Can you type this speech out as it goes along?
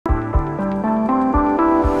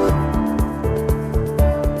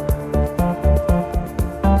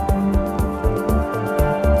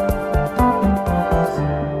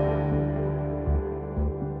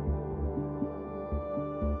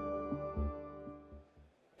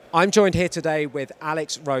I'm joined here today with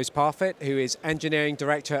Alex Rose-Parfitt, who is Engineering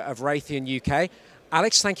Director of Raytheon UK.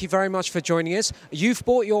 Alex, thank you very much for joining us. You've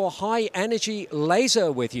brought your high-energy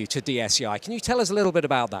laser with you to DSEI. Can you tell us a little bit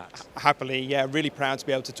about that? Happily, yeah, really proud to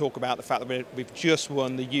be able to talk about the fact that we've just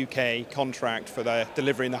won the UK contract for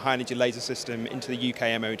delivering the high-energy laser system into the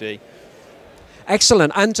UK MOD.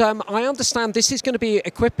 Excellent, and I understand this is going to be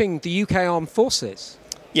equipping the UK Armed Forces.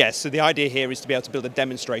 Yes, so the idea here is to be able to build a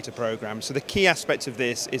demonstrator program. So the key aspect of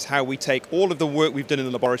this is how we take all of the work we've done in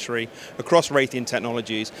the laboratory across Raytheon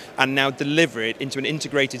Technologies and now deliver it into an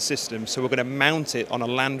integrated system. So we're going to mount it on a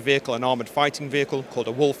land vehicle, an armoured fighting vehicle called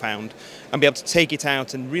a Wolfhound, and be able to take it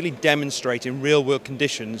out and really demonstrate in real world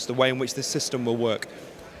conditions the way in which the system will work.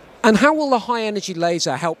 And how will the high energy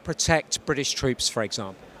laser help protect British troops, for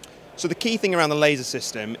example? So the key thing around the laser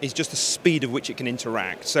system is just the speed of which it can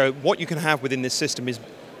interact. So what you can have within this system is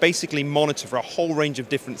basically monitor for a whole range of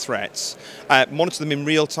different threats, monitor them in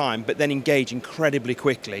real time, but then engage incredibly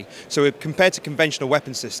quickly. So compared to conventional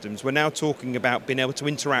weapon systems, we're now talking about being able to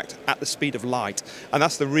interact at the speed of light, and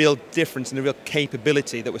that's the real difference and the real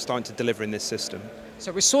capability that we're starting to deliver in this system.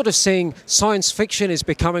 So we're sort of seeing science fiction is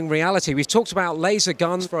becoming reality. We've talked about laser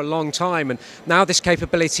guns for a long time, and now this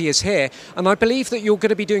capability is here. And I believe that you're going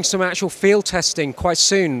to be doing some actual field testing quite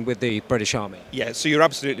soon with the British Army. Yeah, so you're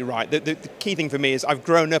absolutely right. The key thing for me is I've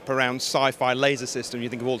grown up around sci-fi laser systems. You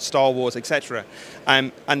think of all Star Wars, etc.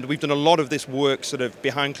 And we've done a lot of this work sort of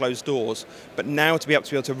behind closed doors. But now to be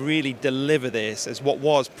able to really deliver this as what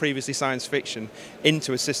was previously science fiction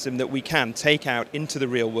into a system that we can take out into the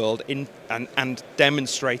real world and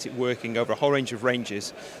demonstrate it working over a whole range of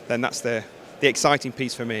ranges, then that's the exciting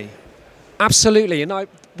piece for me. Absolutely, and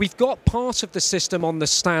we've got part of the system on the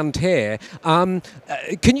stand here.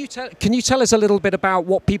 Can you tell us a little bit about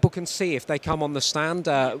what people can see if they come on the stand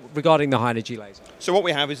regarding the high energy laser? So what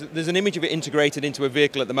we have is there's an image of it integrated into a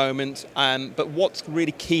vehicle at the moment, but what's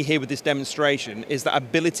really key here with this demonstration is that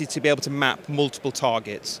ability to be able to map multiple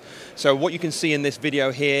targets. So what you can see in this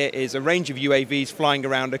video here is a range of UAVs flying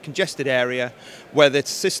around a congested area where the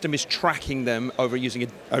system is tracking them over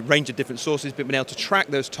using a range of different sources, but being able to track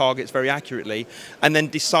those targets very accurately and then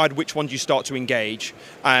decide which ones you start to engage,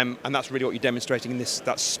 and that's really what you're demonstrating in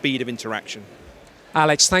that speed of interaction.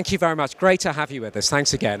 Alex, thank you very much. Great to have you with us.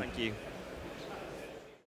 Thanks again. Thank you.